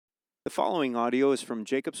The following audio is from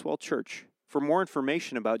Jacobswell Church. For more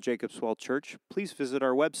information about Jacobswell Church, please visit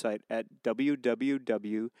our website at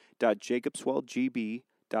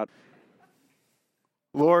www.jacobswellgb.org.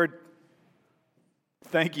 Lord,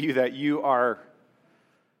 thank you that you are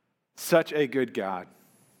such a good God,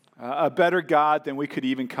 a better God than we could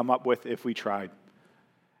even come up with if we tried,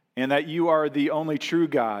 and that you are the only true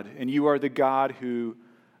God, and you are the God who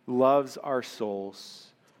loves our souls,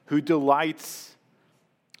 who delights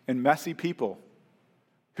in messy people,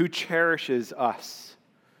 who cherishes us.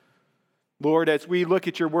 Lord, as we look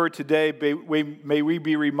at your word today, may we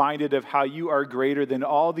be reminded of how you are greater than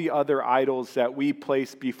all the other idols that we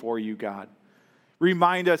place before you, God.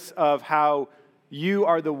 Remind us of how you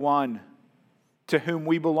are the one to whom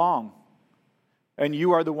we belong, and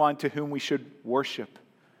you are the one to whom we should worship.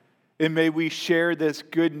 And may we share this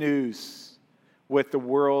good news with the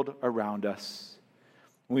world around us.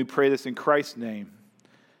 We pray this in Christ's name.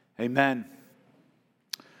 Amen.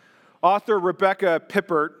 Author Rebecca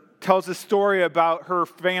Pippert tells a story about her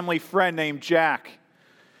family friend named Jack.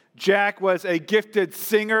 Jack was a gifted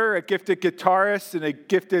singer, a gifted guitarist, and a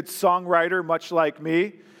gifted songwriter, much like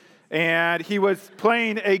me. And he was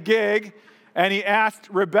playing a gig, and he asked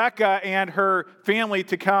Rebecca and her family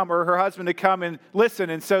to come, or her husband to come and listen.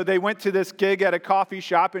 And so they went to this gig at a coffee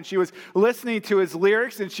shop, and she was listening to his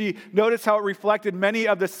lyrics, and she noticed how it reflected many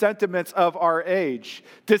of the sentiments of our age.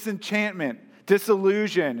 Disenchantment,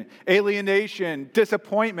 disillusion, alienation,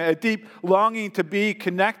 disappointment, a deep longing to be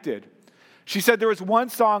connected. She said there was one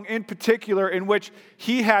song in particular in which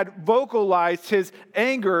he had vocalized his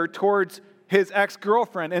anger towards his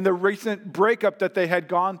ex-girlfriend and the recent breakup that they had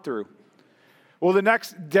gone through. Well, the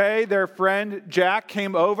next day, their friend Jack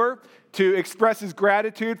came over to express his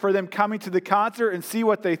gratitude for them coming to the concert and see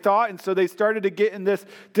what they thought. And so they started to get in this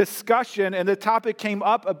discussion, and the topic came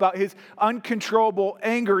up about his uncontrollable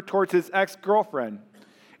anger towards his ex-girlfriend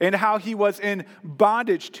and how he was in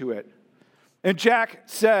bondage to it. And Jack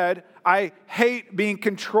said, "I hate being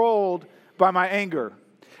controlled by my anger."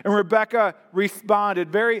 And Rebecca responded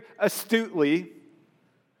very astutely.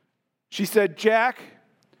 She said, "Jack,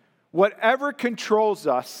 whatever controls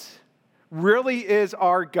us really is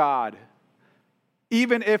our God,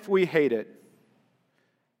 even if we hate it."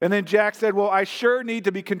 And then Jack said, "Well, I sure need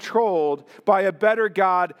to be controlled by a better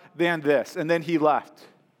God than this." And then he left.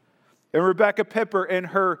 And Rebecca Pippert, in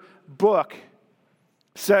her book,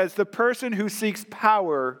 says the person who seeks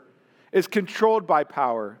power is controlled by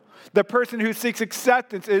power. The person who seeks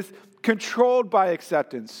acceptance is controlled by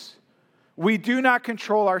acceptance. We do not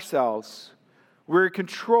control ourselves. We're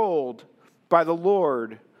controlled by the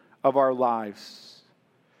Lord of our lives.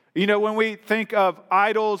 You know, when we think of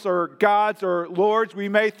idols or gods or lords, we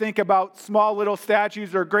may think about small little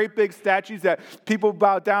statues or great big statues that people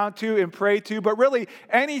bow down to and pray to. But really,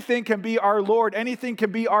 anything can be our Lord. Anything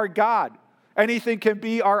can be our God. Anything can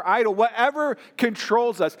be our idol. Whatever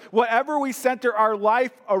controls us, whatever we center our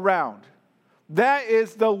life around, that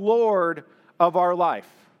is the Lord of our life.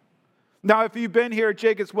 Now, if you've been here at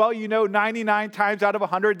Jacobswell, you know 99 times out of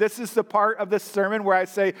 100, this is the part of the sermon where I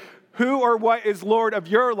say, who or what is Lord of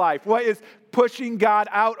your life? What is pushing God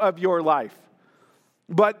out of your life?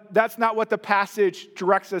 But that's not what the passage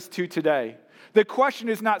directs us to today. The question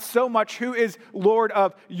is not so much who is Lord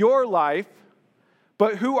of your life,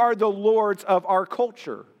 but who are the lords of our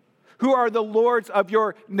culture? Who are the lords of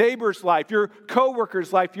your neighbor's life, your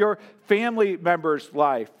coworker's life, your family member's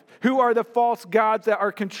life? Who are the false gods that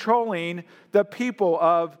are controlling the people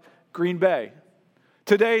of Green Bay?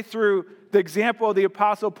 Today, through the example of the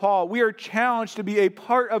Apostle Paul, we are challenged to be a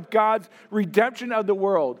part of God's redemption of the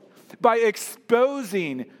world by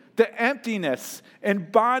exposing the emptiness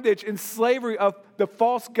and bondage and slavery of the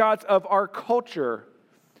false gods of our culture,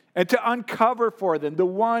 and to uncover for them the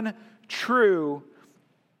one true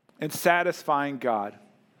and satisfying God.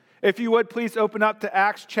 If you would, please open up to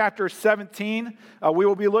Acts chapter 17. We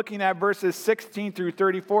will be looking at verses 16 through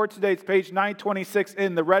 34. Today it's page 926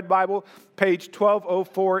 in the Red Bible, page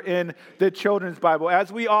 1204 in the Children's Bible.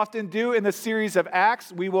 As we often do in the series of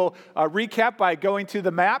Acts, we will recap by going to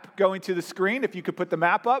the map, going to the screen. If you could put the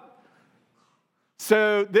map up.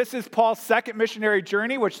 So this is Paul's second missionary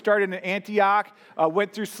journey, which started in Antioch,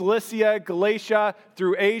 went through Cilicia, Galatia,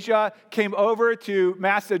 through Asia, came over to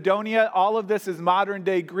Macedonia. All of this is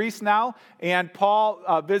modern-day Greece now. And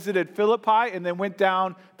Paul visited Philippi and then went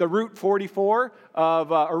down the Route 44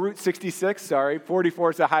 or Route 66, 44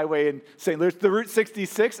 is a highway in St. Louis, the Route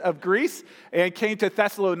 66 of Greece, and came to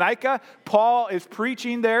Thessalonica. Paul is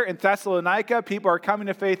preaching there in Thessalonica. People are coming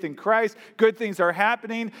to faith in Christ. Good things are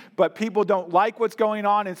happening, but people don't like what's going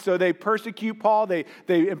on, and so they persecute Paul. They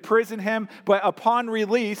imprison him. But upon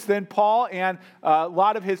release, then Paul and a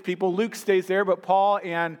lot of his people, Luke stays there, but Paul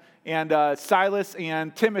and Silas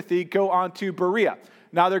and Timothy go on to Berea.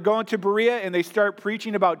 Now they're going to Berea and they start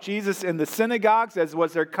preaching about Jesus in the synagogues, as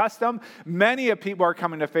was their custom. Many of people are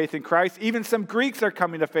coming to faith in Christ. Even some Greeks are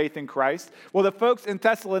coming to faith in Christ. Well, the folks in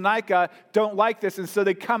Thessalonica don't like this, and so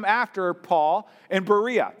they come after Paul in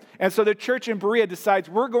Berea. And so the church in Berea decides,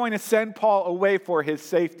 we're going to send Paul away for his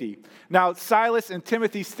safety. Now, Silas and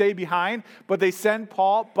Timothy stay behind, but they send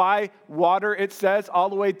Paul by water, it says, all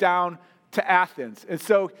the way down to Athens. And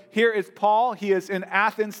so here is Paul. He is in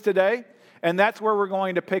Athens today. And that's where we're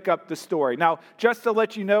going to pick up the story. Now, just to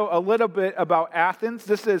let you know a little bit about Athens,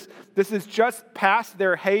 this is just past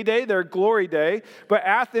their heyday, their glory day, but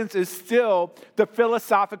Athens is still the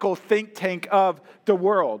philosophical think tank of the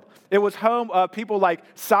world. It was home of people like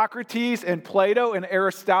Socrates and Plato and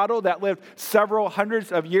Aristotle that lived several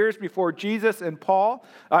hundreds of years before Jesus and Paul.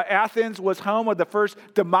 Athens was home of the first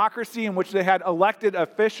democracy in which they had elected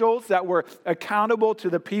officials that were accountable to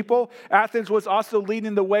the people. Athens was also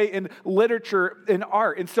leading the way in literature and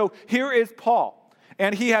art. And so here is Paul.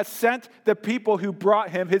 And he has sent the people who brought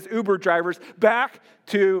him, his Uber drivers, back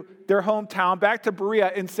to their hometown, back to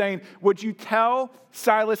Berea, and saying, would you tell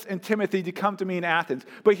Silas and Timothy to come to me in Athens?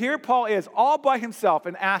 But here Paul is all by himself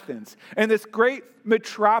in Athens, in this great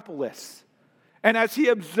metropolis. And as he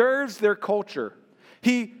observes their culture,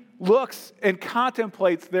 he looks and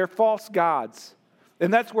contemplates their false gods.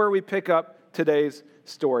 And that's where we pick up today's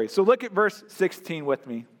story. So look at verse 16 with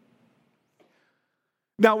me.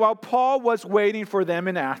 Now, while Paul was waiting for them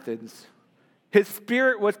in Athens, his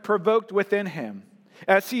spirit was provoked within him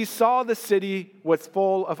as he saw the city was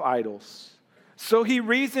full of idols. So he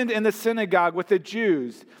reasoned in the synagogue with the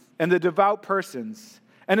Jews and the devout persons,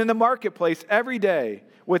 and in the marketplace every day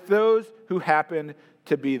with those who happened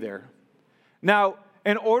to be there. Now,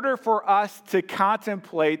 in order for us to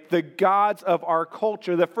contemplate the gods of our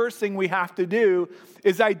culture, the first thing we have to do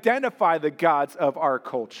is identify the gods of our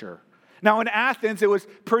culture. Now, in Athens, it was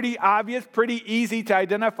pretty obvious, pretty easy to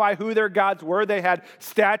identify who their gods were. They had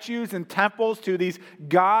statues and temples to these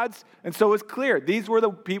gods, and so it was clear. These were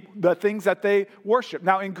the things that they worshiped.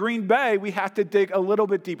 Now, in Green Bay, we have to dig a little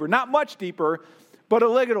bit deeper. Not much deeper, but a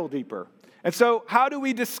little deeper. And so how do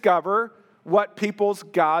we discover what people's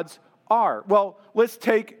gods are? Well, let's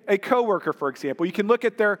take a coworker, for example. You can look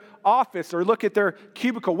at their office or look at their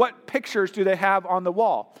cubicle. What pictures do they have on the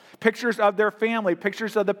wall? Pictures of their family,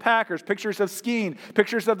 pictures of the Packers, pictures of skiing,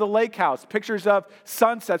 pictures of the lake house, pictures of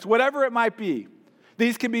sunsets, whatever it might be.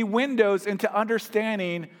 These can be windows into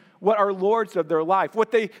understanding what are lords of their life,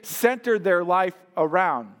 what they centered their life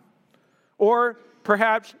around. Or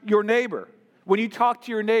perhaps your neighbor. When you talk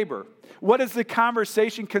to your neighbor, what is the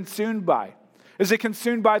conversation consumed by? Is it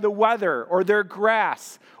consumed by the weather or their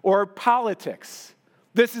grass or politics?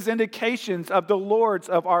 This is indications of the lords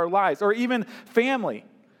of our lives. Or even family.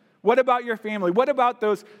 What about your family? What about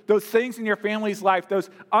those things in your family's life, those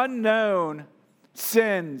unknown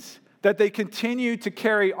sins that they continue to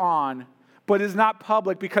carry on, but is not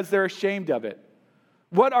public because they're ashamed of it?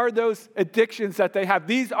 What are those addictions that they have?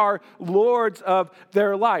 These are lords of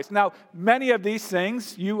their lives. Now, many of these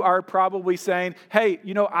things, you are probably saying, hey,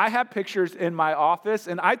 I have pictures in my office,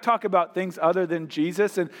 and I talk about things other than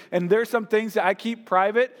Jesus, and there's some things that I keep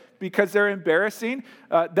private because they're embarrassing.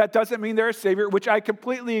 That doesn't mean they're a savior, which I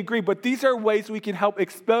completely agree, but these are ways we can help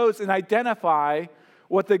expose and identify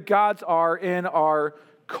what the gods are in our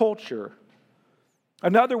culture.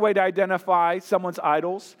 Another way to identify someone's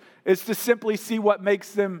idols is to simply see what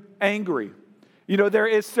makes them angry. There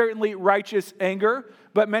is certainly righteous anger,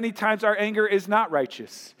 but many times our anger is not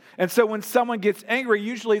righteous. And so when someone gets angry,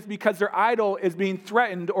 usually it's because their idol is being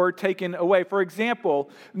threatened or taken away. For example,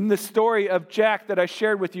 in the story of Jack that I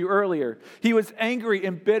shared with you earlier, he was angry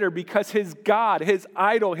and bitter because his God, his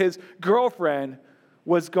idol, his girlfriend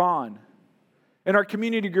was gone. In our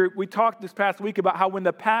community group, we talked this past week about how when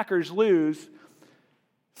the Packers lose,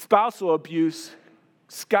 spousal abuse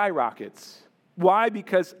skyrockets. Why?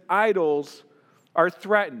 Because idols are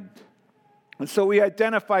threatened. And so we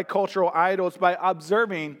identify cultural idols by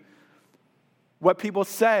observing what people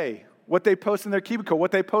say, what they post in their cubicle,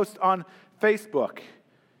 what they post on Facebook.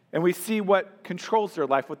 And we see what controls their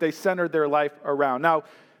life, what they center their life around. Now,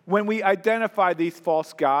 when we identify these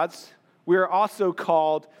false gods, we are also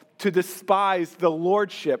called to despise the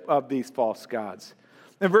lordship of these false gods.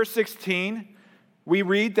 In verse 16, we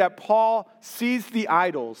read that Paul sees the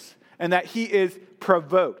idols and that he is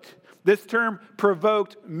provoked. This term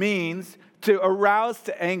provoked means to arouse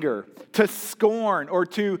to anger, to scorn, or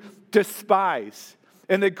to despise.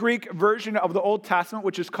 In the Greek version of the Old Testament,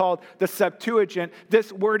 which is called the Septuagint,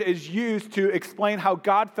 this word is used to explain how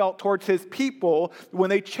God felt towards his people when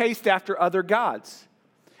they chased after other gods.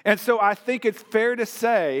 And so I think it's fair to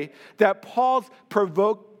say that Paul's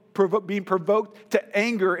being provoked to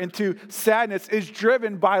anger and to sadness is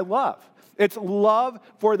driven by love. It's love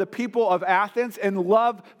for the people of Athens and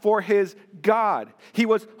love for his God. He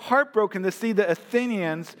was heartbroken to see the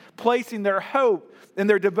Athenians placing their hope and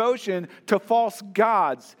their devotion to false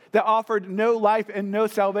gods that offered no life and no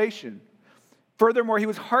salvation. Furthermore, he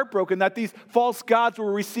was heartbroken that these false gods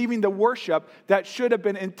were receiving the worship that should have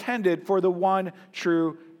been intended for the one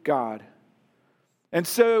true God. And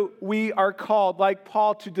so we are called, like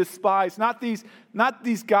Paul, to despise not these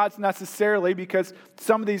gods necessarily, because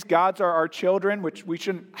some of these gods are our children, which we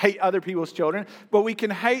shouldn't hate other people's children, but we can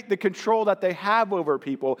hate the control that they have over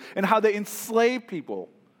people and how they enslave people.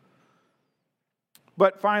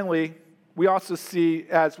 But finally, we also see,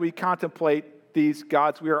 as we contemplate these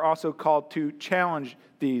gods, we are also called to challenge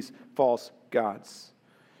these false gods.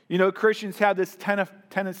 You know, Christians have this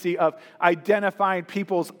tendency of identifying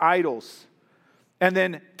people's idols and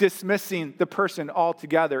then dismissing the person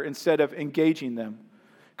altogether instead of engaging them.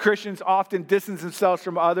 Christians often distance themselves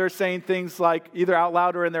from others, saying things like, either out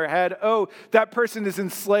loud or in their head, oh, that person is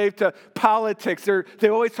enslaved to politics, or they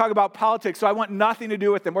always talk about politics, so I want nothing to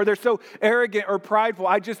do with them, or they're so arrogant or prideful,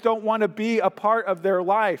 I just don't want to be a part of their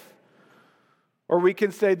life. Or we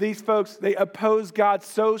can say, these folks, they oppose God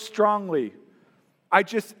so strongly, I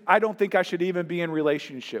don't think I should even be in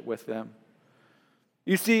relationship with them.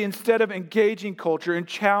 You see, instead of engaging culture and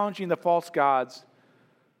challenging the false gods,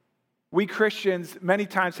 we Christians many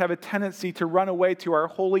times have a tendency to run away to our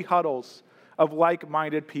holy huddles of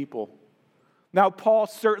like-minded people. Now, Paul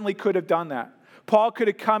certainly could have done that. Paul could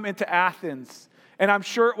have come into Athens, and I'm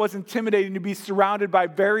sure it was intimidating to be surrounded by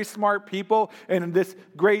very smart people and these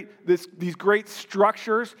great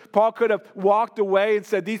structures. Paul could have walked away and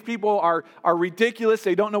said, these people are ridiculous.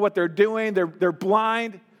 They don't know what they're doing. They're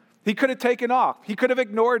blind. He could have taken off. He could have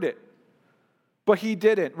ignored it. But he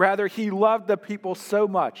didn't. Rather, he loved the people so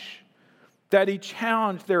much that he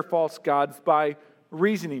challenged their false gods by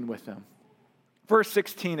reasoning with them. Verse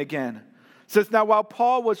 16 again says, now while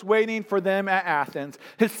Paul was waiting for them at Athens,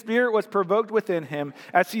 his spirit was provoked within him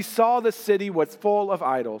as he saw the city was full of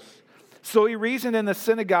idols. So he reasoned in the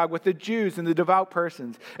synagogue with the Jews and the devout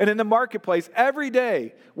persons, and in the marketplace every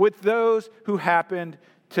day with those who happened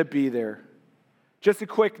to be there. Just a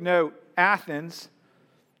quick note, Athens,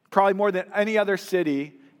 probably more than any other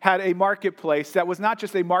city, had a marketplace that was not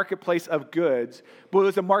just a marketplace of goods, but it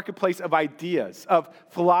was a marketplace of ideas, of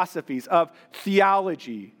philosophies, of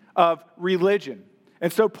theology, of religion.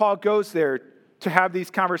 And so Paul goes there to have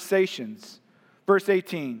these conversations. Verse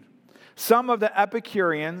 18, some of the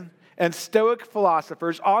Epicurean and Stoic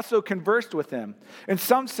philosophers also conversed with him. And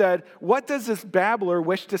some said, what does this babbler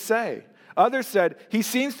wish to say? Others said, he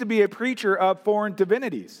seems to be a preacher of foreign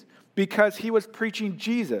divinities, because he was preaching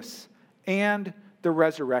Jesus and the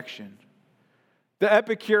resurrection. The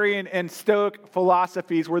Epicurean and Stoic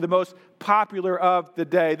philosophies were the most popular of the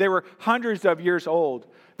day. They were hundreds of years old.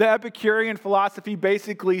 The Epicurean philosophy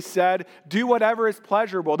basically said, do whatever is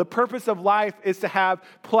pleasurable. The purpose of life is to have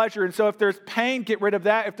pleasure. And so if there's pain, get rid of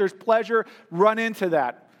that. If there's pleasure, run into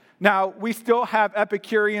that. Now, we still have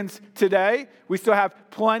Epicureans today. We still have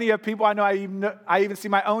plenty of people. I know I even see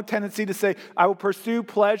my own tendency to say, I will pursue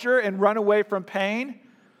pleasure and run away from pain.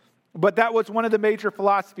 But that was one of the major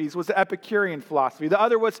philosophies, was the Epicurean philosophy. The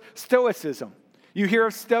other was Stoicism. You hear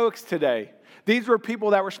of Stoics today. These were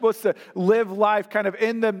people that were supposed to live life kind of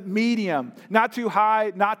in the medium, not too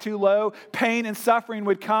high, not too low. Pain and suffering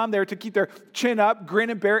would come there to keep their chin up,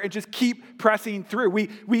 grin and bear it, and just keep pressing through.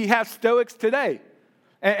 We have Stoics today.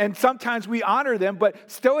 And sometimes we honor them, but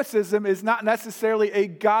Stoicism is not necessarily a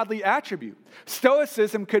godly attribute.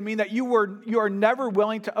 Stoicism could mean that you are never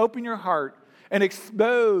willing to open your heart and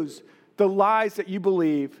expose the lies that you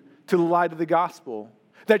believe to the light of the gospel.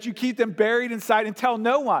 That you keep them buried inside and tell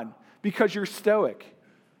no one because you're Stoic.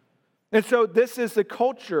 And so this is the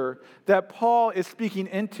culture that Paul is speaking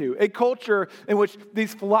into, a culture in which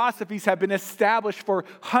these philosophies have been established for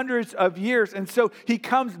hundreds of years. And so he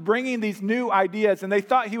comes bringing these new ideas, and they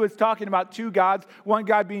thought he was talking about two gods, one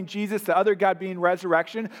God being Jesus, the other God being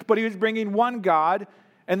resurrection, but he was bringing one God,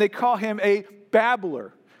 and they call him a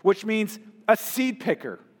babbler, which means a seed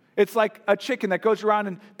picker. It's like a chicken that goes around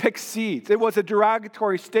and picks seeds. It was a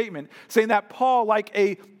derogatory statement saying that Paul, like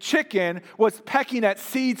a chicken, was pecking at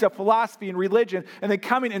seeds of philosophy and religion and then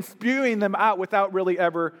coming and spewing them out without really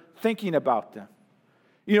ever thinking about them.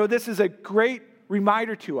 You know, this is a great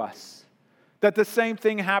reminder to us that the same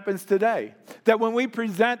thing happens today. That when we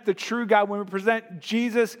present the true God, when we present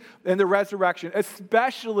Jesus and the resurrection,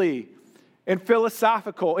 especially in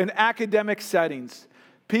philosophical and academic settings,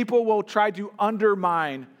 people will try to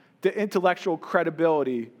undermine the intellectual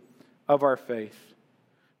credibility of our faith.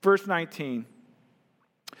 Verse 19.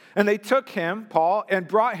 And they took him, Paul, and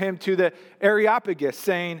brought him to the Areopagus,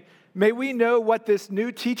 saying, "May we know what this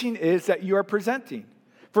new teaching is that you are presenting?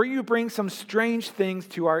 For you bring some strange things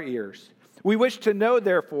to our ears. We wish to know,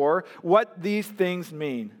 therefore, what these things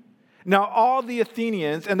mean." Now all the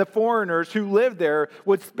Athenians and the foreigners who lived there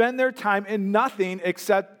would spend their time in nothing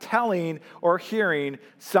except telling or hearing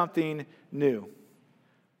something new.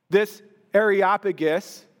 This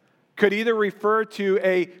Areopagus could either refer to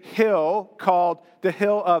a hill called the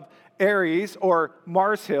Hill of Ares or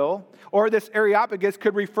Mars Hill, or this Areopagus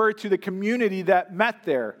could refer to the community that met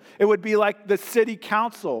there. It would be like the city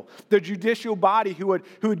council, the judicial body who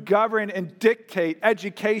would govern and dictate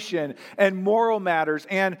education and moral matters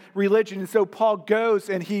and religion. And so Paul goes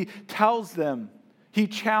and he tells them, he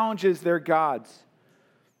challenges their gods.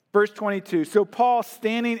 Verse 22, so Paul,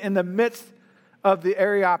 standing in the midst of the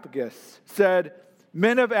Areopagus, said,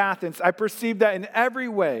 "Men of Athens, I perceive that in every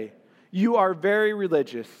way you are very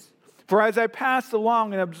religious. For as I passed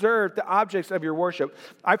along and observed the objects of your worship,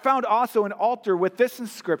 I found also an altar with this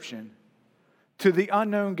inscription, 'To the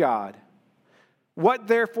unknown God.' What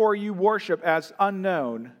therefore you worship as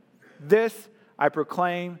unknown, this I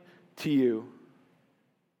proclaim to you."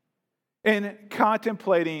 In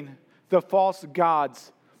contemplating the false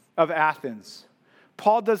gods of Athens,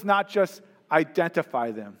 Paul does not just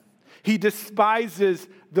identify them. He despises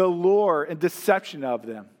the lure and deception of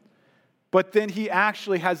them. But then he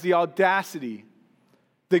actually has the audacity,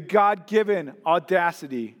 the God-given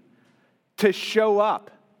audacity, to show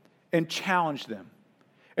up and challenge them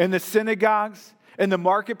in the synagogues, in the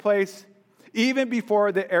marketplace, even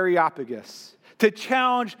before the Areopagus, to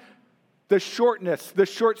challenge the shortness, the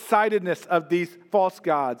short-sightedness of these false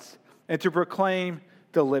gods, and to proclaim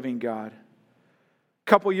the living God. A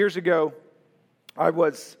couple years ago, I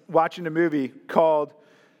was watching a movie called,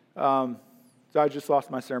 so I just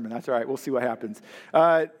lost my sermon. That's all right. We'll see what happens.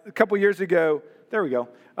 A couple years ago, there we go.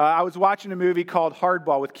 I was watching a movie called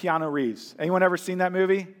Hardball with Keanu Reeves. Anyone ever seen that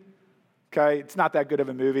movie? Okay, it's not that good of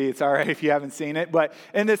a movie. It's all right if you haven't seen it. But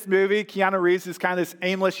in this movie, Keanu Reeves is kind of this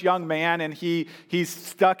aimless young man, and he's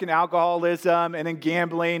stuck in alcoholism and in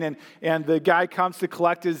gambling, and the guy comes to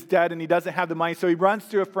collect his debt, and he doesn't have the money. So he runs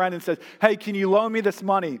to a friend and says, "Hey, can you loan me this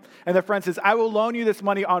money?" And the friend says, "I will loan you this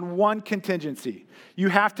money on one contingency. You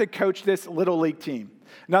have to coach this Little League team."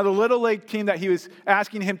 Now, the Little League team that he was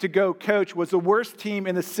asking him to go coach was the worst team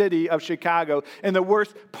in the city of Chicago and the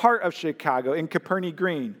worst part of Chicago in Cabrini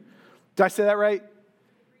Green. Did I say that right?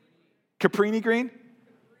 Cabrini Green?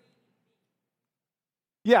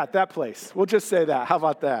 Yeah, that place. We'll just say that. How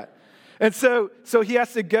about that? And so he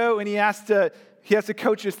has to go and he has to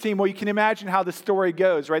coach his team. Well, you can imagine how the story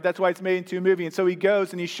goes, right? That's why it's made into a movie. And so he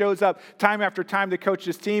goes and he shows up time after time to coach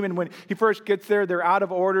his team. And when he first gets there, they're out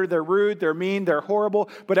of order, they're rude, they're mean, they're horrible.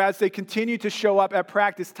 But as they continue to show up at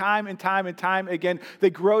practice time and time and time again, they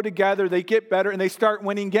grow together, they get better, and they start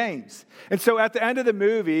winning games. And so at the end of the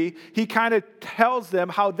movie, he kind of tells them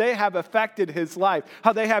how they have affected his life,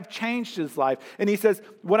 how they have changed his life. And he says,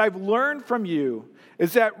 "What I've learned from you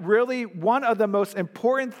is that really one of the most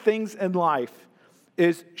important things in life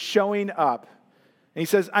is showing up." And he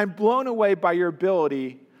says, "I'm blown away by your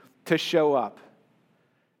ability to show up."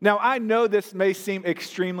 Now, I know this may seem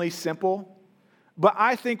extremely simple, but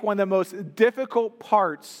I think one of the most difficult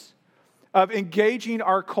parts of engaging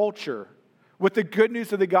our culture with the good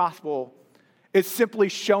news of the gospel is simply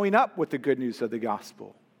showing up with the good news of the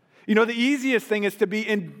gospel. You know, the easiest thing is to be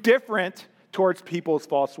indifferent towards people's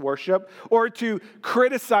false worship or to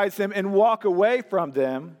criticize them and walk away from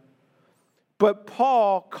them. But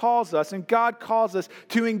Paul calls us, and God calls us,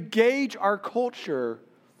 to engage our culture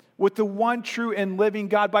with the one true and living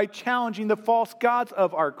God by challenging the false gods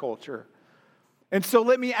of our culture. And so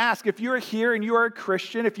let me ask, if you're here and you are a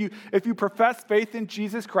Christian, if you profess faith in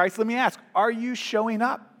Jesus Christ, let me ask, are you showing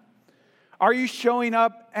up? Are you showing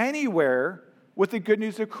up anywhere with the good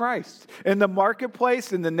news of Christ? In the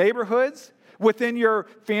marketplace, in the neighborhoods, within your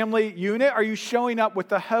family unit, are you showing up with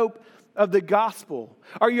the hope of the gospel?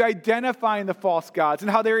 Are you identifying the false gods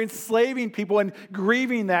and how they're enslaving people and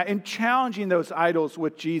grieving that and challenging those idols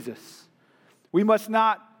with Jesus? We must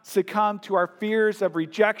not succumb to our fears of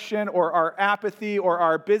rejection or our apathy or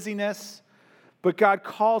our busyness, but God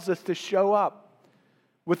calls us to show up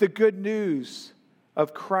with the good news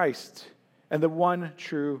of Christ and the one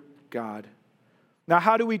true God. Now,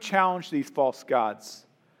 how do we challenge these false gods?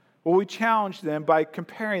 Well, we challenge them by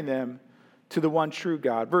comparing them to the one true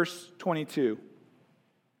God. Verse 22.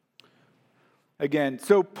 Again,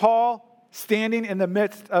 so Paul, standing in the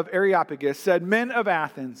midst of Areopagus, said, "Men of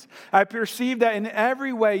Athens, I perceive that in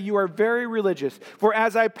every way you are very religious. For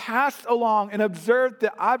as I passed along and observed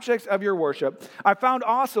the objects of your worship, I found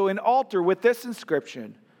also an altar with this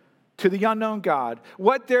inscription, to the unknown God.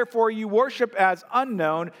 What therefore you worship as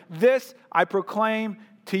unknown, this I proclaim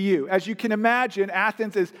to you." As you can imagine,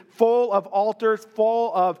 Athens is full of altars,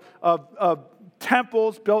 full of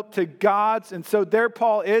temples built to gods. And so there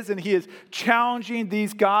Paul is, and he is challenging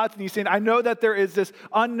these gods. And he's saying, I know that there is this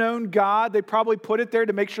unknown God. They probably put it there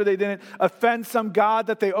to make sure they didn't offend some God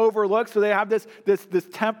that they overlooked. So they have this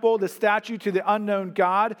temple, this statue to the unknown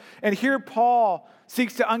God. And here Paul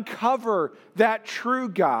seeks to uncover that true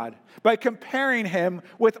God by comparing him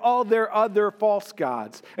with all their other false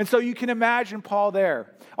gods. And so you can imagine Paul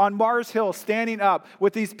there on Mars Hill standing up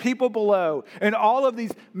with these people below and all of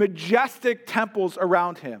these majestic temples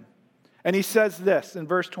around him. And he says this in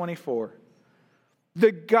verse 24,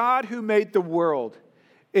 "The God who made the world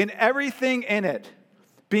and everything in it,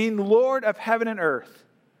 being Lord of heaven and earth,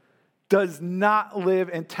 does not live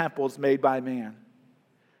in temples made by man.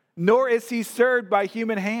 Nor is he served by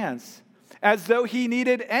human hands, as though he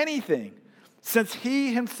needed anything, since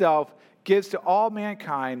he himself gives to all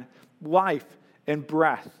mankind life and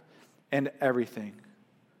breath and everything."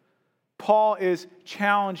 Paul is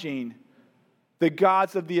challenging the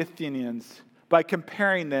gods of the Athenians by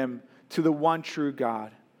comparing them to the one true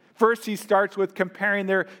God. First, he starts with comparing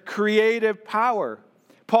their creative power.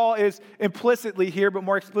 Paul is implicitly here, but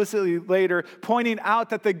more explicitly later, pointing out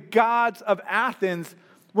that the gods of Athens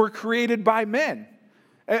were created by men.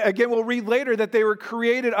 Again, we'll read later that they were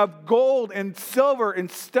created of gold and silver and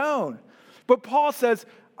stone. But Paul says,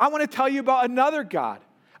 I want to tell you about another God.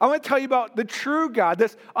 I want to tell you about the true God,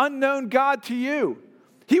 this unknown God to you.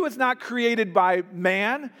 He was not created by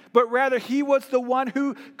man, but rather he was the one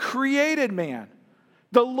who created man.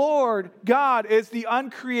 The Lord God is the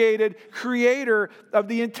uncreated creator of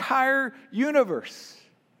the entire universe.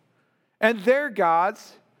 And their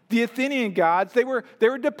gods, the Athenian gods, they were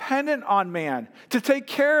dependent on man to take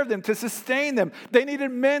care of them, to sustain them. They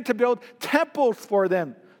needed men to build temples for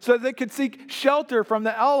them so that they could seek shelter from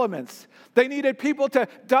the elements. They needed people to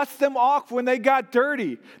dust them off when they got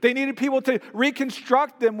dirty. They needed people to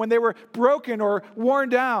reconstruct them when they were broken or worn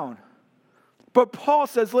down. But Paul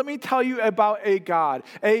says, let me tell you about a God,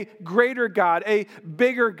 a greater God, a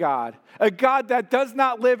bigger God, a God that does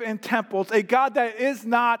not live in temples, a God that is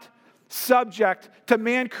not subject to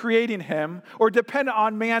man creating him or dependent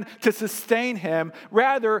on man to sustain him.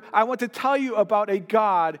 Rather, I want to tell you about a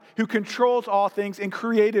God who controls all things and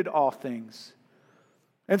created all things.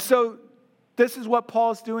 And so this is what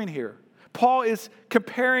Paul is doing here. Paul is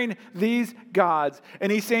comparing these gods,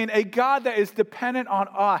 and he's saying a God that is dependent on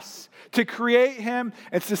us to create him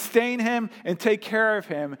and sustain him and take care of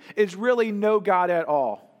him is really no God at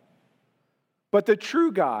all. But the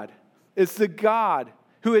true God is the God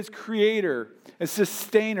who is creator and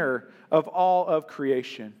sustainer of all of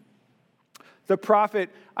creation. The prophet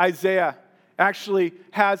Isaiah actually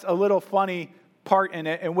has a little funny part in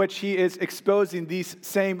it in which he is exposing these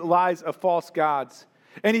same lies of false gods.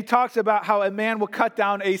 And he talks about how a man will cut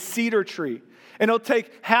down a cedar tree. And he'll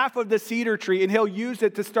take half of the cedar tree and he'll use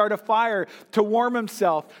it to start a fire, to warm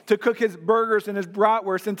himself, to cook his burgers and his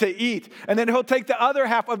bratwurst and to eat. And then he'll take the other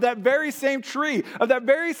half of that very same tree, of that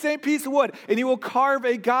very same piece of wood, and he will carve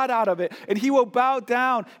a god out of it. And he will bow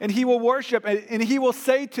down and he will worship. And he will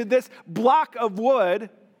say to this block of wood,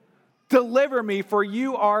 "Deliver me, for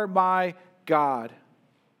you are my God."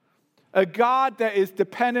 A God that is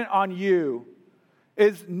dependent on you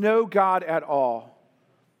is no God at all.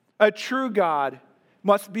 A true God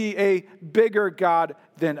must be a bigger God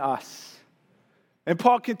than us. And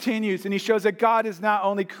Paul continues, and he shows that God is not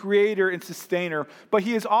only creator and sustainer, but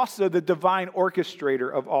he is also the divine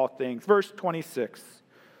orchestrator of all things. Verse 26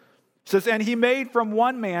 says, "And he made from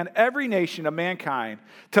one man every nation of mankind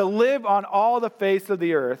to live on all the face of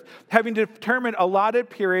the earth, having determined allotted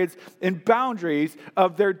periods and boundaries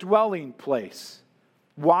of their dwelling place."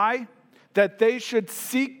 Why? That they should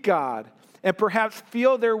seek God and perhaps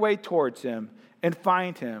feel their way towards him and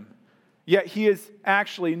find him. Yet he is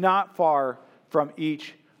actually not far from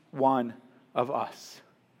each one of us.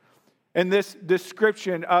 In this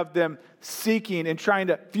description of them seeking and trying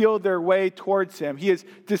to feel their way towards him, he is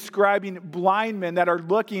describing blind men that are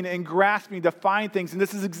looking and grasping to find things. And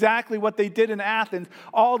this is exactly what they did in Athens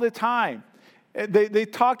all the time. They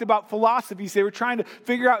talked about philosophies. They were trying to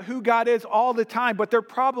figure out who God is all the time. But their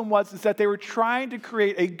problem was that they were trying to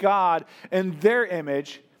create a God in their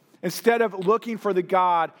image instead of looking for the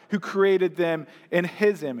God who created them in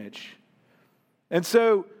his image. And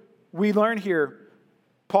so we learn here,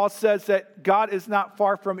 Paul says that God is not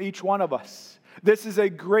far from each one of us. This is a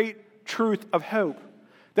great truth of hope,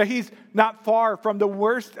 that he's not far from the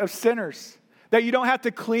worst of sinners, that you don't have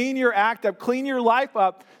to clean your act up, clean your life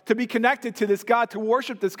up to be connected to this God, to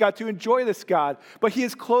worship this God, to enjoy this God. But he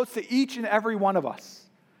is close to each and every one of us,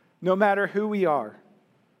 no matter who we are.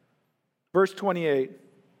 Verse 28.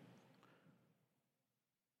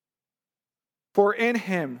 For in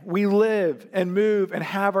him we live and move and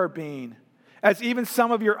have our being, as even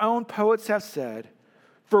some of your own poets have said,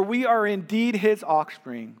 for we are indeed his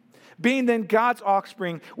offspring. Being then God's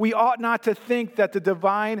offspring, we ought not to think that the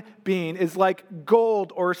divine being is like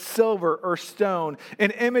gold or silver or stone,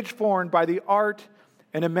 an image formed by the art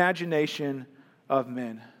and imagination of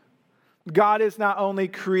men. God is not only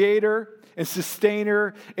creator and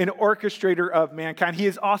sustainer and orchestrator of mankind, he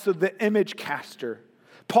is also the image caster.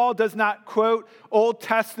 Paul does not quote Old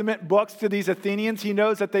Testament books to these Athenians. He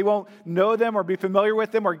knows that they won't know them or be familiar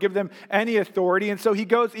with them or give them any authority. And so he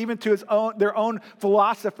goes even to their own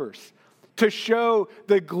philosophers to show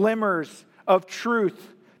the glimmers of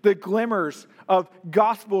truth, the glimmers of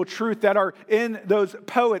gospel truth that are in those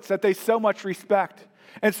poets that they so much respect.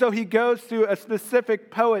 And so he goes to a specific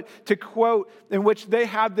poet to quote in which they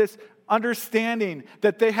have this understanding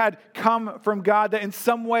that they had come from God, that in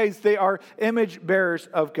some ways they are image bearers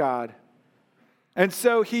of God. And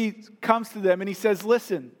so he comes to them and he says,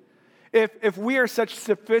 listen, if we are such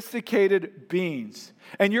sophisticated beings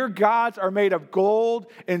and your gods are made of gold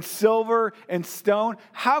and silver and stone,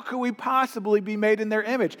 how could we possibly be made in their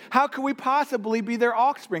image? How could we possibly be their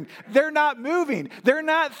offspring? They're not moving. They're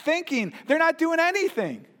not thinking. They're not doing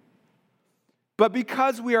anything. But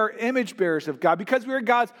because we are image bearers of God, because we are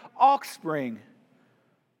God's offspring,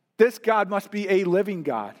 this God must be a living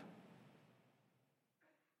God.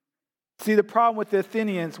 See, the problem with the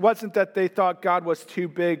Athenians wasn't that they thought God was too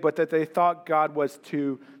big, but that they thought God was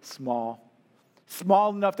too small. Small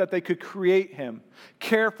enough that they could create him,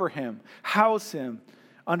 care for him, house him,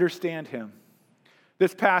 understand him.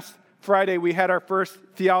 This past Friday, we had our first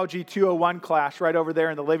Theology 201 class right over there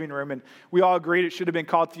in the living room, and we all agreed it should have been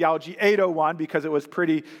called Theology 801 because it was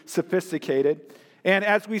pretty sophisticated. And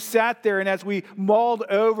as we sat there and as we mulled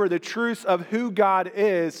over the truths of who God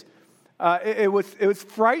is, it was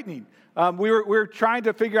frightening. We were trying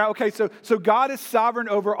to figure out, okay, so God is sovereign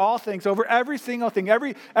over all things, over every single thing,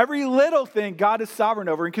 every little thing God is sovereign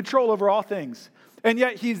over and control over all things. And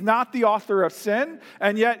yet he's not the author of sin,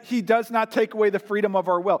 and yet he does not take away the freedom of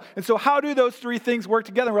our will. And so how do those three things work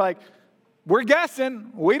together? We're like, we're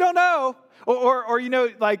guessing, we don't know. Or you know,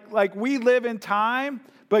 like we live in time,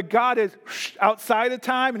 but God is outside of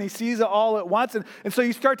time and he sees it all at once. And so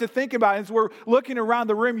you start to think about it. As we're looking around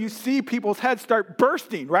the room, you see people's heads start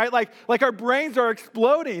bursting, right? Like our brains are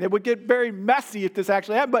exploding. It would get very messy if this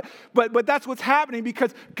actually happened. But that's what's happening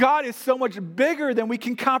because God is so much bigger than we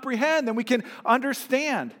can comprehend, than we can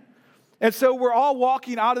understand. And so we're all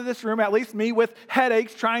walking out of this room, at least me, with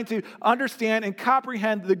headaches, trying to understand and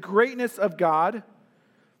comprehend the greatness of God.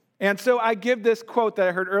 And so I give this quote that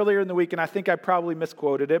I heard earlier in the week, and I think I probably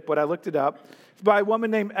misquoted it, but I looked it up. It's by a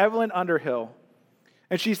woman named Evelyn Underhill.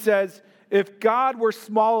 And she says, if God were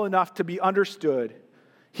small enough to be understood,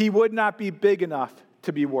 he would not be big enough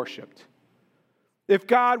to be worshiped. If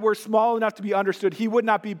God were small enough to be understood, he would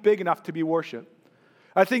not be big enough to be worshiped.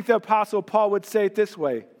 I think the Apostle Paul would say it this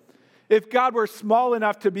way. If God were small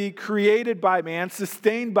enough to be created by man,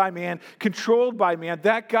 sustained by man, controlled by man,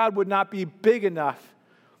 that God would not be big enough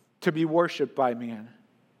to be worshiped by man.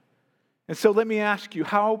 And so let me ask you,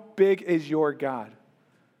 how big is your God?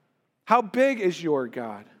 How big is your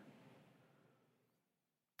God?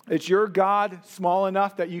 Is your God small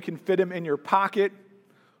enough that you can fit him in your pocket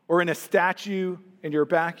or in a statue in your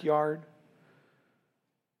backyard?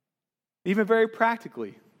 Even very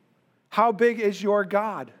practically, how big is your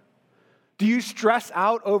God? Do you stress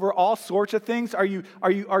out over all sorts of things? Are you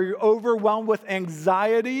overwhelmed with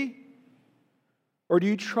anxiety? Or do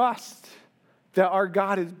you trust that our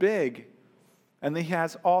God is big and that he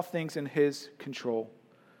has all things in his control?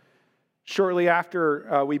 Shortly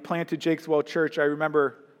after we planted Jakeswell Church, I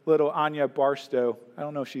remember little Anya Barstow. I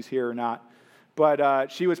don't know if she's here or not.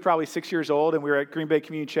 But she was probably 6 years old, and we were at Green Bay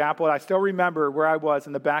Community Chapel. And I still remember where I was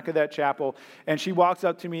in the back of that chapel. And she walks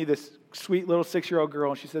up to me, this sweet little 6-year-old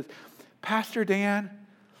girl, and she says, "Pastor Dan,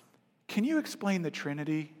 can you explain the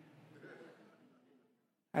Trinity?"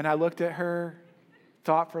 And I looked at her,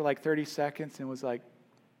 thought for like 30 seconds, and was like,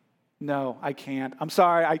 "No, I can't. I'm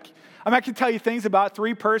sorry. I can tell you things about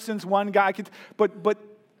 3 persons, 1 guy, but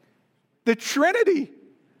the Trinity,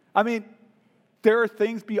 I mean, there are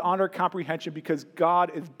things beyond our comprehension because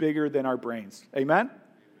God is bigger than our brains." Amen?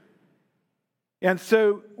 And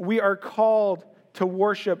so we are called to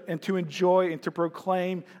worship and to enjoy and to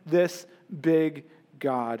proclaim this big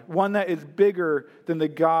God, one that is bigger than the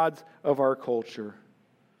gods of our culture.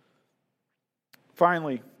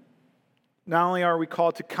 Finally, not only are we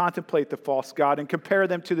called to contemplate the false God and compare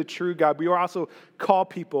them to the true God, we are also call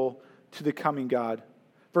people to the coming God.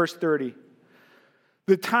 Verse 30.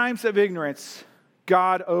 The times of ignorance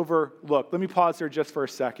God overlooked. Let me pause there just for a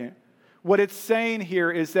second. What it's saying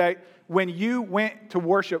here is that when you went to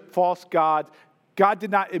worship false gods, God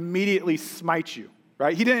did not immediately smite you,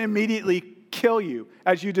 right? He didn't immediately kill you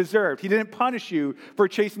as you deserved. He didn't punish you for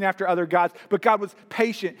chasing after other gods, but God was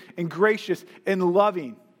patient and gracious and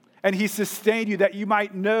loving. And he sustained you that you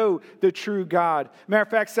might know the true God. Matter of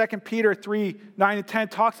fact, 2 Peter 3:9-10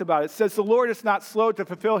 talks about it. It says, "The Lord is not slow to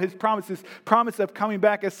fulfill his promise of coming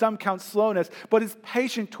back, as some count slowness, but is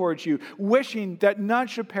patient towards you, wishing that none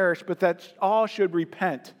should perish, but that all should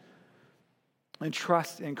repent and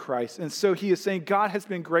trust in Christ." And so he is saying God has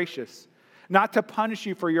been gracious, not to punish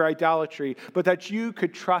you for your idolatry, but that you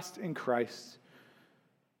could trust in Christ.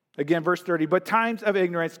 Again, verse 30, "But times of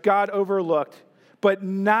ignorance God overlooked, but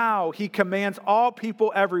now he commands all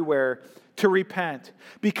people everywhere to repent,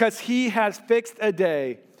 because he has fixed a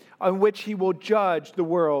day on which he will judge the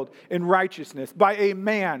world in righteousness by a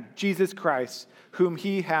man, Jesus Christ, whom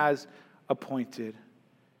he has appointed."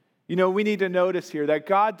 You know, we need to notice here that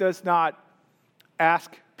God does not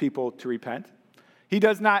ask people to repent. He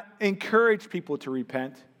does not encourage people to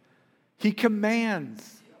repent. He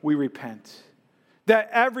commands we repent. That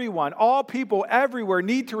everyone, all people everywhere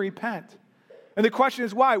need to repent. And the question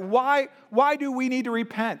is why? Why do we need to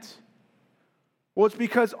repent? Well, it's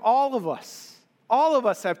because all of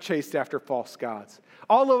us have chased after false gods.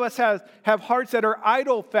 All of us have hearts that are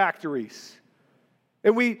idol factories.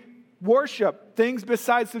 And we worship things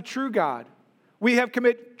besides the true God. We have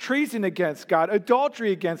committed treason against God,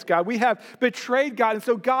 adultery against God. We have betrayed God. And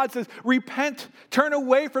so God says, repent, turn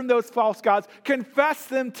away from those false gods, confess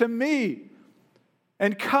them to me,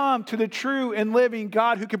 and come to the true and living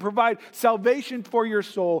God who can provide salvation for your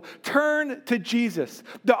soul. Turn to Jesus,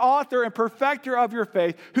 the author and perfecter of your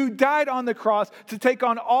faith, who died on the cross to take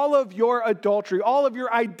on all of your adultery, all of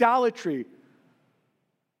your idolatry.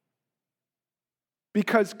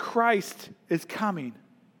 Because Christ is coming.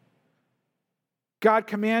 God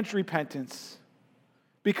commands repentance.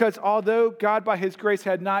 Because although God by his grace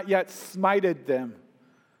had not yet smited them,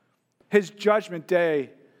 his judgment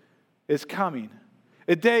day is coming.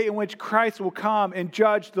 A day in which Christ will come and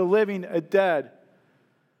judge the living and dead.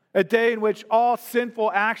 A day in which all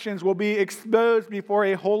sinful actions will be exposed before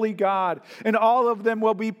a holy God, and all of them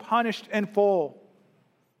will be punished in full.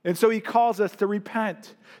 And so he calls us to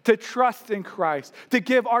repent, to trust in Christ, to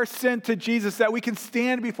give our sin to Jesus, that we can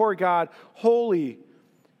stand before God holy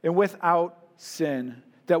and without sin,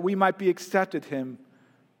 that we might be accepted him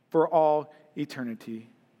for all eternity.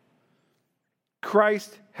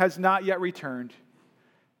 Christ has not yet returned,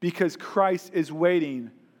 because Christ is waiting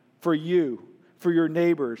for you, for your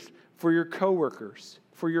neighbors, for your coworkers,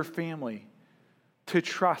 for your family, to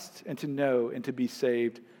trust and to know and to be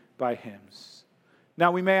saved by him.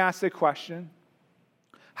 Now we may ask the question,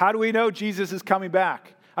 how do we know Jesus is coming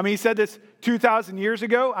back? I mean, he said this 2,000 years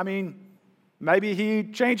ago. I mean, maybe he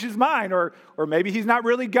changed his mind, or maybe he's not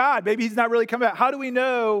really God. Maybe he's not really coming back. How do we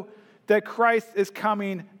know that Christ is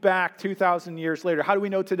coming back 2,000 years later? How do we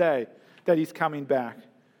know today that he's coming back?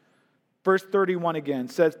 Verse 31 again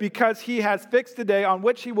says, because he has fixed a day on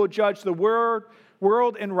which he will judge the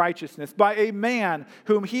world in righteousness by a man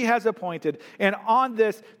whom he has appointed. And on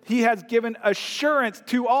this he has given assurance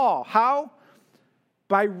to all. How?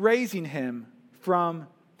 By raising him from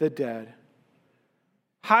the dead.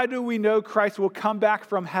 How do we know Christ will come back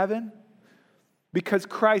from heaven? Because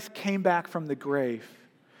Christ came back from the grave.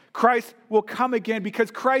 Christ will come again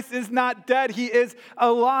because Christ is not dead. He is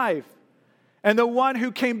alive. And the one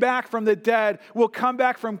who came back from the dead will come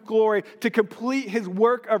back from glory to complete his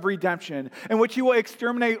work of redemption, in which he will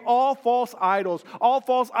exterminate all false idols, all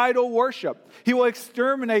false idol worship. He will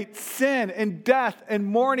exterminate sin and death and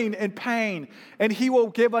mourning and pain. And he will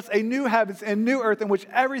give us a new heavens and new earth in which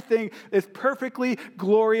everything is perfectly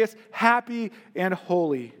glorious, happy, and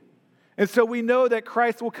holy. And so we know that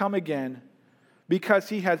Christ will come again because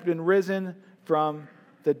he has been risen from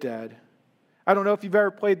the dead. I don't know if you've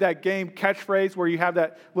ever played that game, Catchphrase, where you have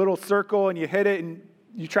that little circle and you hit it and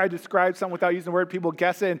you try to describe something without using the word, people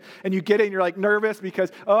guess it, and you get it and you're like nervous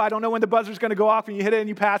because, I don't know when the buzzer's going to go off, and you hit it and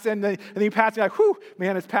you pass it, and then you pass it, and you're like, whew,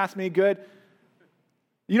 man, it's passed me good.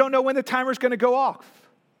 You don't know when the timer's going to go off.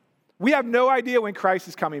 We have no idea when Christ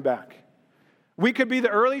is coming back. We could be the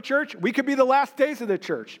early church. We could be the last days of the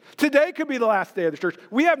church. Today could be the last day of the church.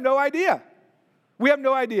 We have no idea. We have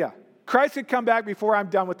no idea. Christ could come back before I'm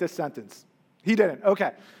done with this sentence. He didn't.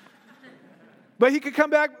 Okay. But he could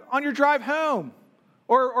come back on your drive home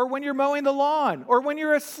or when you're mowing the lawn or when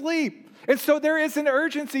you're asleep. And so there is an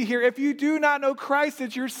urgency here. If you do not know Christ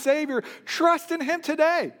as your Savior, trust in him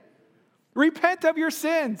today. Repent of your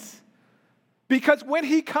sins. Because when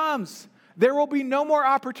he comes, there will be no more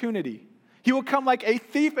opportunity. He will come like a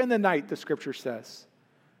thief in the night, the scripture says.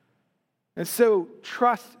 And so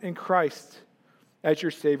trust in Christ as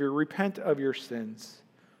your Savior. Repent of your sins,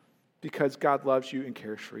 because God loves you and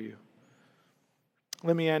cares for you.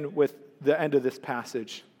 Let me end with the end of this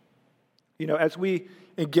passage. As we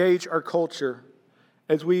engage our culture,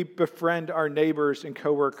 as we befriend our neighbors and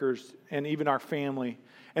coworkers and even our family,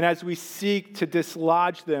 and as we seek to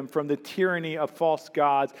dislodge them from the tyranny of false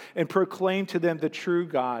gods and proclaim to them the true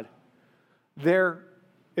God, there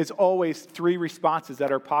is always three responses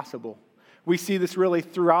that are possible. We see this really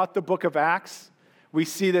throughout the book of Acts. We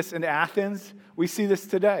see this in Athens. We see this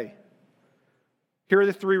today. Here are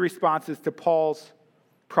the three responses to Paul's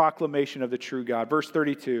proclamation of the true God. Verse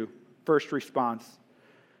 32, first response.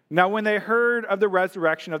 Now when they heard of the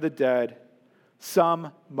resurrection of the dead,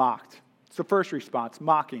 some mocked. It's the first response,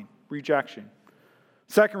 mocking, rejection.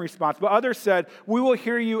 Second response, but others said, we will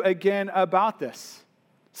hear you again about this.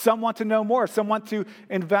 Some want to know more. Some want to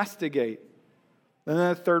investigate. And then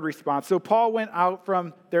the third response. So Paul went out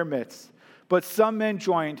from their midst, but some men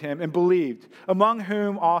joined him and believed, among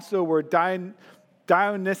whom also were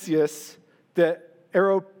Dionysius the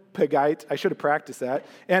Areopagite, I should have practiced that,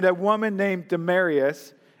 and a woman named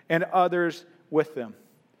Damaris, and others with them.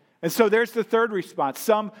 And so there's the third response.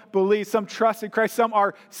 Some believe, some trust in Christ, some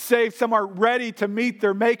are saved, some are ready to meet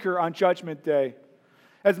their Maker on Judgment Day.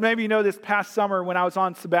 As maybe you know, this past summer when I was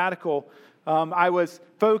on sabbatical, I was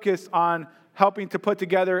focused on helping to put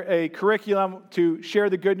together a curriculum to share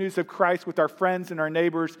the good news of Christ with our friends and our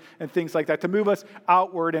neighbors and things like that, to move us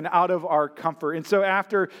outward and out of our comfort. And so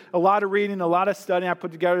after a lot of reading, a lot of studying, I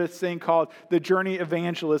put together this thing called the Journey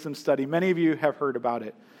Evangelism Study. Many of you have heard about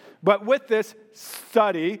it. But with this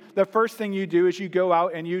study, the first thing you do is you go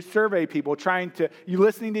out and you survey people, you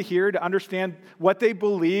listening to hear, to understand what they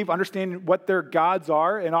believe, understanding what their gods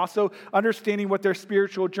are, and also understanding what their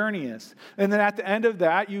spiritual journey is. And then at the end of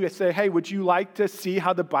that, you say, hey, would you like to see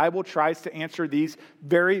how the Bible tries to answer these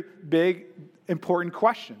very big, important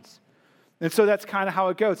questions? And so that's kind of how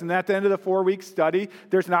it goes. And at the end of the 4-week study,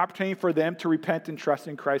 there's an opportunity for them to repent and trust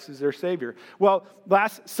in Christ as their Savior. Well,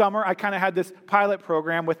 last summer, I kind of had this pilot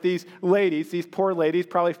program with these ladies, these poor ladies,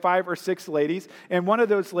 probably 5 or 6 ladies. And one of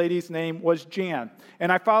those ladies' name was Jan.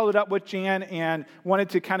 And I followed up with Jan and wanted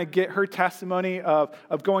to kind of get her testimony of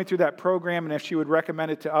going through that program and if she would recommend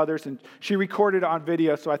it to others. And she recorded it on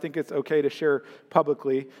video, so I think it's okay to share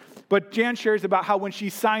publicly. But Jan shares about how when she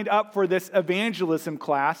signed up for this evangelism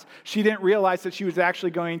class, she didn't realize that she was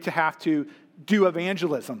actually going to have to do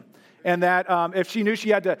evangelism. And that if she knew she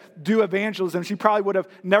had to do evangelism, she probably would have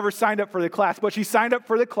never signed up for the class. But she signed up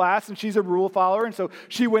for the class, and she's a rule follower. And so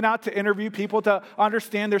she went out to interview people to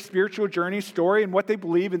understand their spiritual journey, story, and what they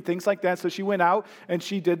believe, and things like that. So she went out, and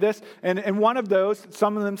she did this. And one of those,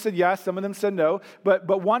 some of them said yes, some of them said no. But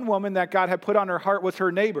one woman that God had put on her heart was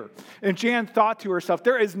her neighbor. And Jan thought to herself,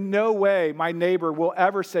 there is no way my neighbor will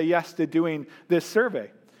ever say yes to doing this survey.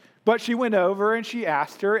 But she went over and she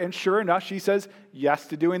asked her, and sure enough, she says yes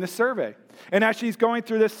to doing the survey. And as she's going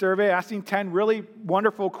through this survey, asking 10 really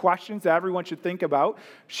wonderful questions that everyone should think about,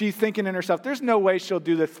 she's thinking in herself, there's no way she'll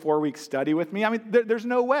do this 4-week study with me. I mean, there's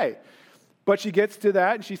no way. But she gets to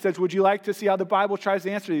that and she says, would you like to see how the Bible tries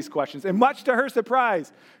to answer these questions? And much to her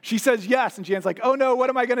surprise, she says yes. And Jan's like, oh no,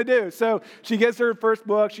 what am I going to do? So she gets her first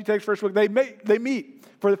book, she takes first book, they meet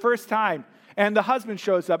for the first time. And the husband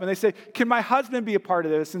shows up and they say, can my husband be a part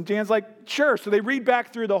of this? And Jan's like, sure. So they read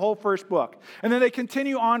back through the whole first book. And then they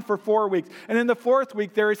continue on for 4 weeks. And in the 4th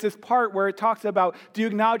week, there is this part where it talks about, do you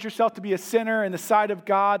acknowledge yourself to be a sinner in the sight of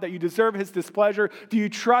God, that you deserve his displeasure? Do you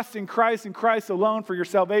trust in Christ and Christ alone for your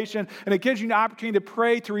salvation? And it gives you an opportunity to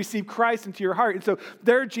pray to receive Christ into your heart. And so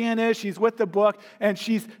there Jan is, she's with the book, and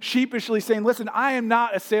she's sheepishly saying, listen, I am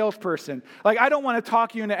not a salesperson. Like, I don't want to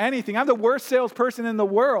talk you into anything. I'm the worst salesperson in the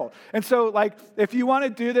world. And so, like, if you want to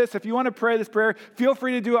do this, if you want to pray this prayer, feel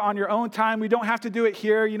free to do it on your own time. We don't have to do it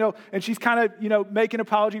here, And she's kind of, making an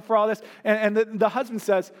apology for all this. And the husband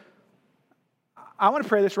says, I want to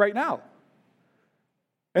pray this right now.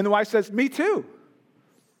 And the wife says, me too.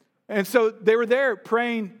 And so they were there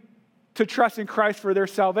praying to trust in Christ for their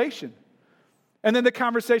salvation. And then the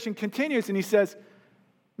conversation continues, and he says,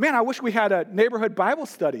 man, I wish we had a neighborhood Bible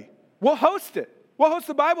study. We'll host it. We'll host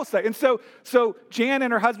the Bible study. And so Jan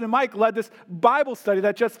and her husband Mike led this Bible study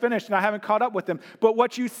that just finished, and I haven't caught up with them. But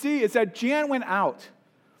what you see is that Jan went out.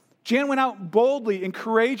 Jan went out boldly and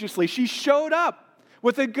courageously. She showed up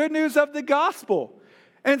with the good news of the gospel.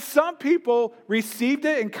 And some people received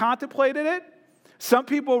it and contemplated it. Some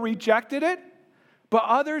people rejected it. But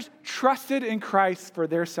others trusted in Christ for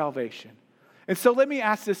their salvation. And so let me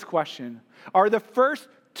ask this question. Are the first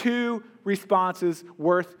 2 responses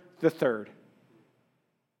worth the third?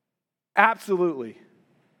 Absolutely.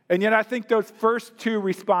 And yet I think those first 2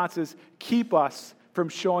 responses keep us from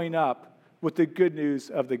showing up with the good news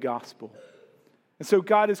of the gospel. And so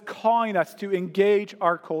God is calling us to engage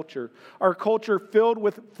our culture filled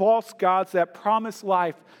with false gods that promise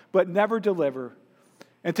life but never deliver,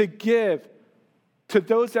 and to give to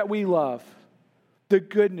those that we love the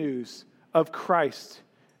good news of Christ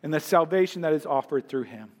and the salvation that is offered through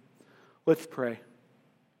him. Let's pray.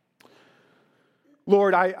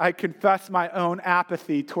 Lord, I confess my own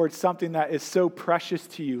apathy towards something that is so precious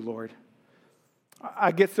to you, Lord.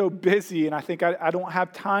 I get so busy and I think I don't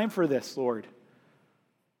have time for this, Lord,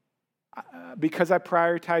 because I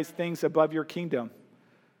prioritize things above your kingdom.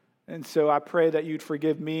 And so I pray that you'd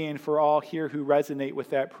forgive me and for all here who resonate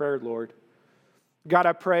with that prayer, Lord. God,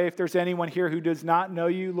 I pray if there's anyone here who does not know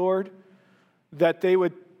you, Lord, that they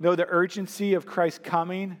would know the urgency of Christ's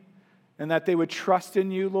coming and that they would trust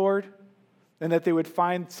in you, Lord, and that they would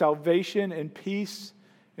find salvation and peace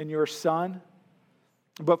in your Son.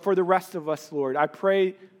 But for the rest of us, Lord, I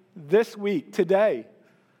pray this week, today,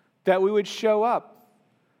 that we would show up,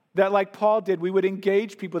 that like Paul did, we would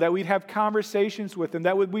engage people, that we'd have conversations with them,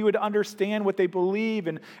 that we would understand what they believe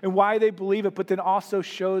and why they believe it, but then also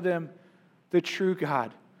show them the true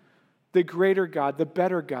God, the greater God, the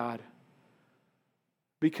better God,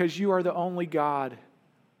 because you are the only God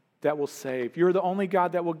that will save. You're the only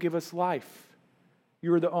God that will give us life.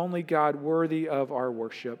 You are the only God worthy of our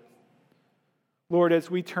worship. Lord,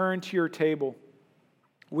 as we turn to your table,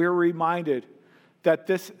 we're reminded that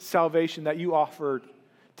this salvation that you offered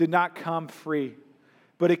did not come free,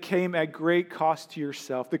 but it came at great cost to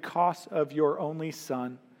yourself, the cost of your only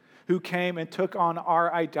Son, who came and took on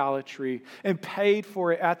our idolatry and paid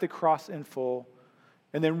for it at the cross in full,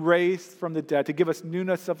 and then raised from the dead to give us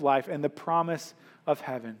newness of life and the promise of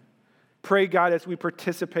heaven. Pray, God, as we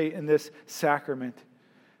participate in this sacrament,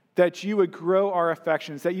 that you would grow our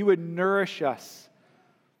affections, that you would nourish us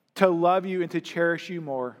to love you and to cherish you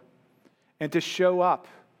more, and to show up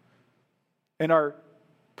in our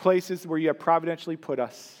places where you have providentially put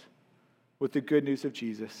us with the good news of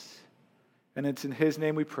Jesus. And it's in his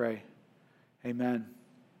name we pray. Amen.